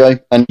 4 years ago,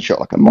 and he shot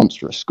like a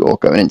monstrous score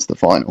going into the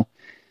final.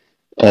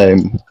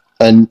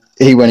 And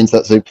he went into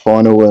that super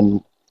final,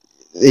 and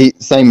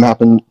same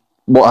happened.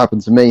 What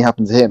happened to me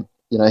happened to him.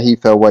 He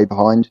fell way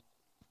behind,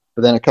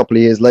 but then a couple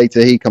of years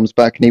later, he comes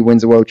back and he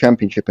wins a world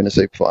championship in a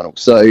super final.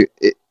 So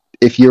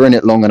if you're in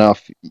it long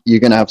enough, you're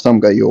going to have some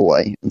go your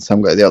way and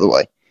some go the other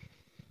way.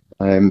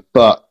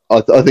 But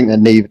I think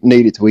they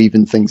needed to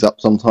even things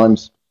up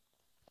sometimes,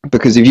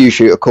 because if you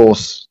shoot a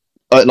course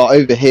like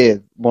over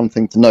here, one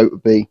thing to note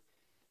would be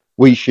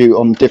we shoot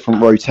on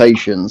different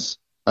rotations.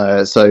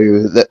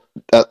 So that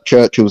at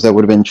Churchill's there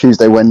would have been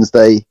Tuesday,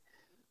 Wednesday,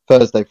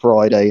 Thursday,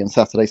 Friday, and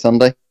Saturday,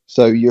 Sunday.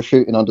 So you're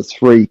shooting under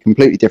 3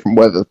 completely different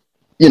weather.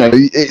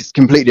 It's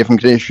completely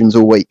different conditions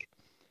all week.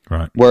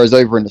 Right. Whereas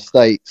over in the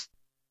States,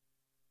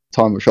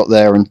 time we shot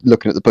there and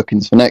looking at the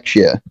bookings for next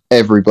year,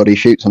 everybody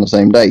shoots on the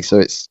same day.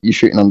 So you're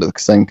shooting under the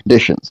same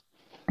conditions.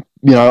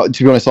 To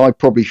be honest, I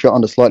probably shot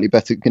under slightly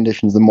better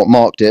conditions than what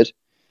Mark did.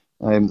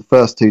 The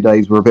first 2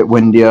 days were a bit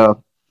windier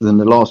than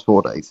the last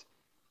 4 days.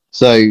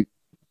 So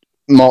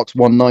Mark's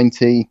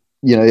 190.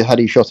 Had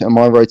he shot it on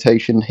my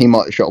rotation, he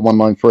might have shot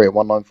 193 or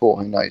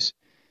 194. Who knows?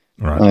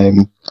 Right.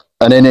 And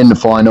then in the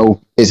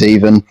final, it's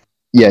even.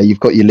 Yeah, you've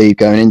got your lead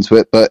going into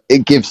it, but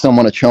it gives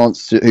someone a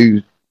chance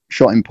who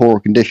shot in poorer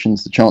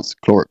conditions the chance to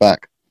claw it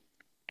back.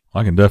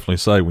 I can definitely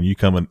say when you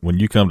come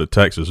to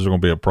Texas, there's going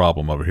to be a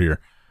problem over here.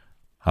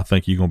 I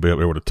think you're going to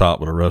be able to top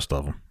with the rest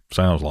of them.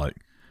 Sounds like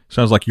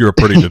you're a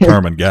pretty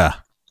determined guy.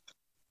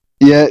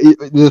 Yeah,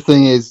 the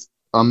thing is,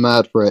 I'm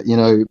mad for it.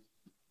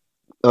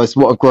 It's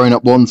what I've grown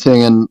up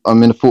wanting, and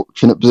I'm in a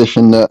fortunate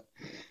position that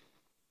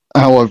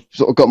how I've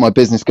sort of got my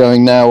business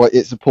going now,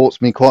 it supports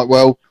me quite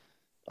well.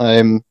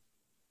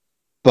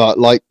 But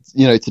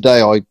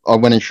today I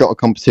went and shot a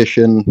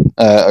competition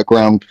at a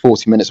ground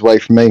 40 minutes away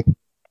from me,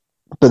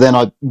 but then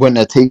I went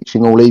there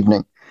teaching all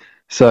evening.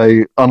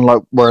 So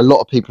unlike where a lot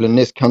of people in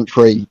this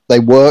country, they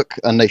work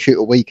and they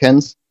shoot at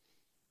weekends,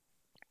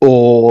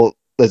 or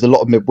there's a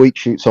lot of midweek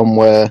shoots on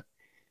where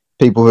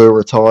people who are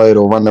retired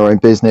or run their own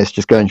business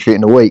just go and shoot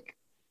in a week.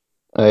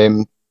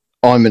 I'm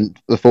in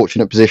the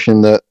fortunate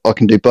position that I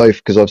can do both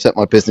because I've set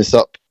my business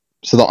up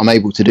so that I'm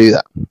able to do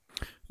that,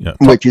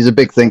 which is a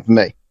big thing for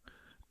me.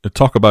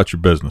 Talk about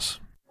your business.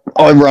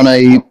 I run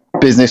a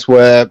business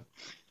where it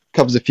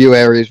covers a few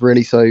areas,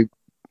 really. So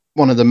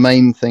one of the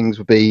main things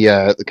would be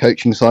the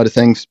coaching side of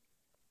things,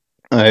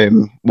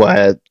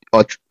 where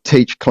I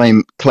teach clay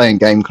and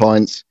game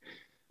clients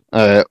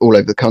all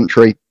over the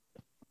country.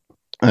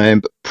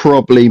 But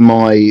probably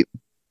my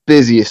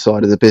busiest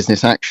side of the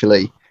business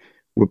actually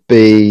would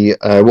be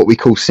what we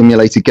call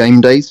simulated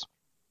game days.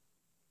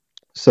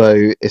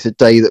 So it's a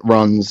day that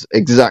runs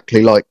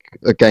exactly like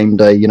a game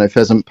day,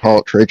 pheasant,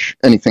 partridge,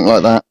 anything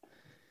like that.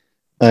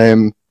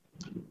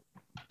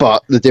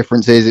 But the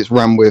difference is it's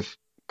run with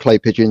clay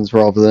pigeons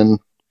rather than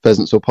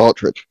pheasants or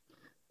partridge.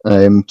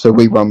 So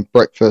we run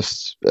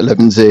breakfast,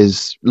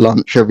 11s,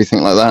 lunch, everything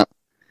like that.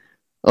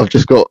 I've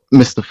just got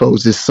Mr.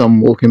 Foles'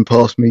 son walking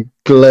past me,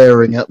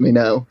 glaring at me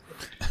now.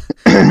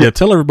 Yeah,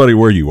 tell everybody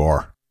where you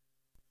are.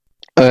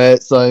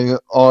 So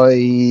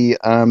I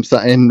am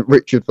sat in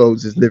Richard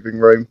Folds' living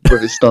room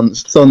with his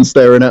son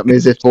staring at me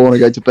as if I want to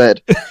go to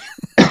bed.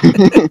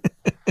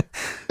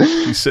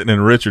 He's sitting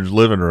in Richard's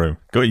living room.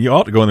 You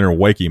ought to go in there and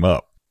wake him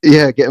up.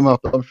 Yeah, get him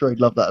up. I'm sure he'd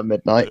love that at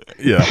midnight.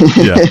 Yeah.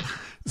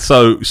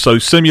 So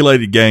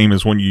simulated game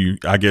is when you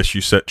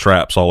set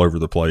traps all over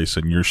the place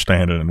and you're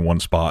standing in one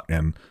spot.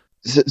 And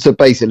so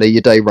basically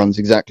your day runs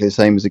exactly the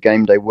same as a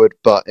game day would,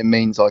 but it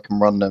means I can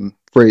run them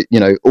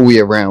all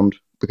year round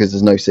because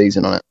there's no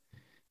season on it.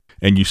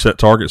 And you set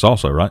targets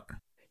also, right?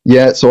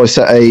 Yeah, so I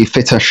set a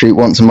fit test shoot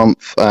once a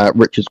month at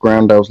Richard's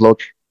Groundales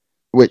Lodge,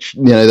 which,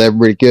 they're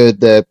really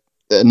good. They're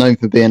known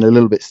for being a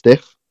little bit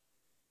stiff.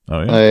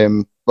 Oh,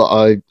 yeah.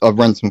 But I've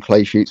run some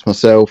clay shoots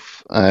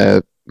myself,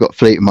 got a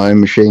fleet of my own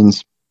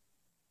machines.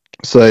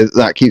 So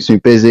that keeps me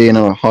busy, and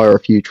I hire a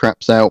few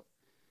traps out.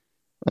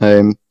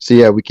 So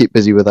yeah, we keep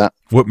busy with that.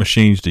 What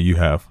machines do you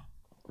have?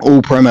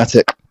 All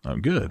Promatic. Oh,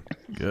 good.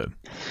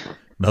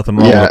 Nothing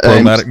wrong with a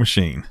Promatic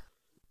machine.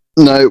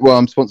 No, well,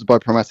 I'm sponsored by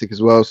Promatic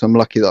as well, so I'm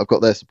lucky that I've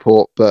got their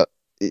support. But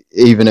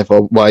even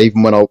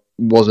when I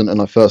wasn't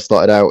and I first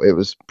started out, it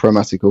was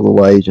Promatic all the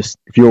way. Just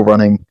if you're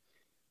running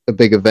a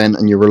big event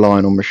and you're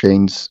relying on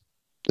machines,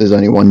 there's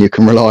only one you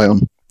can rely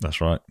on. That's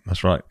right.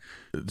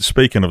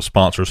 Speaking of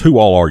sponsors, who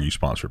all are you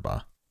sponsored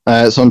by?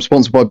 So I'm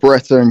sponsored by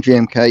Beretta and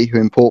GMK, who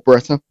import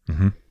Beretta.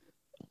 Mm-hmm.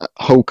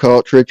 Whole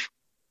cartridge,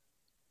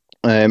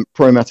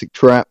 Promatic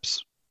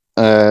traps,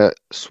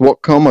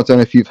 SWATCOM. I don't know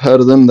if you've heard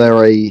of them.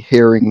 They're a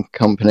hearing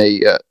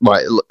company,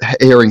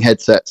 hearing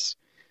headsets.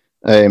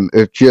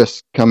 Have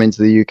just come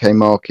into the UK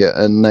market,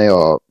 and they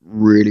are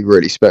really,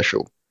 really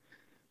special.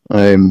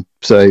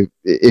 So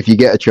if you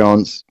get a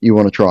chance, you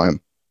want to try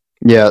them.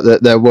 Yeah,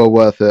 they're well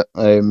worth it.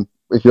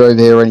 If you're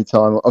over here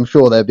anytime, I'm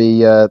sure they'll be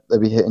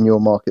hitting your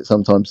market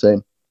sometime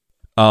soon.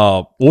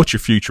 What's your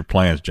future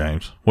plans,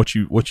 James? What's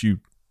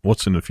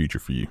in the future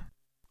for you?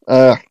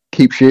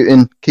 Keep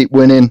shooting, keep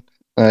winning.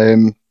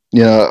 I'm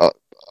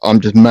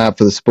just mad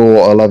for the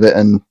sport. I love it,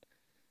 and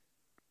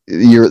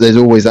there's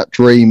always that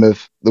dream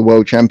of the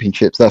World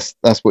Championships.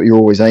 That's what you're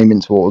always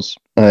aiming towards.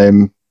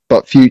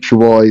 But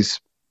future-wise,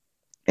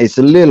 it's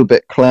a little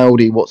bit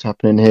cloudy what's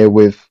happening here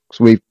because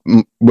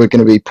we're going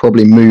to be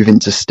probably moving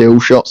to still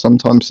shot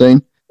sometime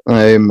soon.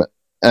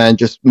 And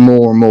just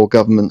more and more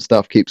government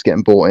stuff keeps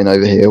getting brought in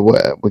over here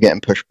where we're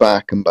getting pushed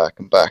back and back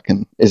and back,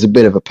 and it's a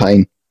bit of a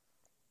pain.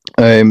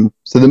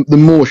 So the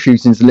more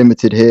shooting's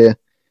limited here,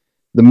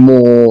 the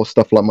more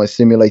stuff like my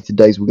simulated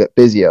days will get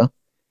busier.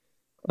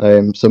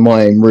 So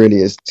my aim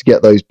really is to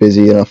get those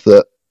busy enough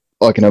that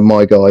I can have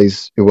my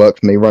guys who work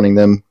for me running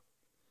them.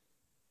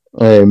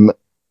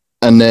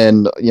 And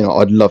then,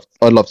 I'd love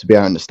to be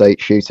out in the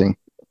States shooting.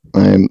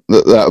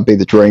 That would be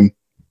the dream.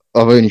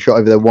 I've only shot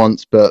over there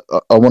once, but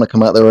I want to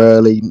come out there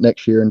early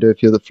next year and do a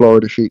few of the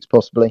Florida shoots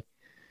possibly.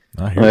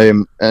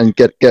 And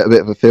get a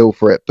bit of a feel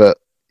for it. But,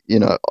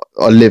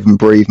 I live and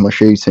breathe my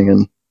shooting,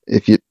 and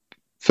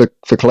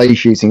for clay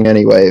shooting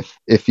anyway,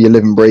 if you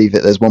live and breathe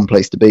it, there's one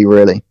place to be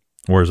really.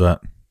 Where's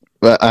that?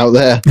 Out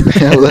there.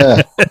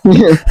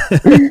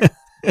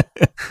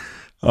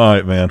 All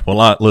right, man.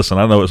 Well, listen,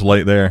 I know it's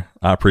late there.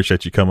 I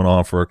appreciate you coming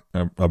on for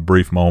a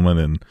brief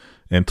moment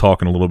and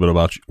talking a little bit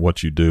about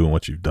what you do and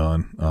what you've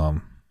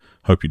done.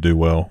 Hope you do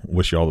well.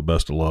 Wish you all the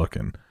best of luck,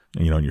 and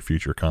your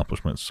future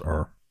accomplishments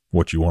are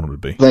what you want them to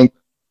be.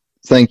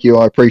 Thank you.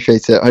 I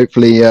appreciate it.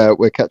 Hopefully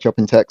we'll catch up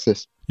in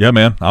Texas. Yeah,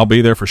 man. I'll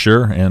be there for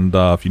sure. And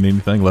if you need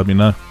anything, let me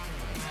know.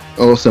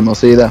 Awesome. I'll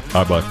see you there.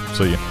 All right, bud.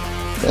 See you.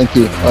 Thank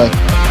you.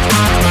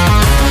 Bye.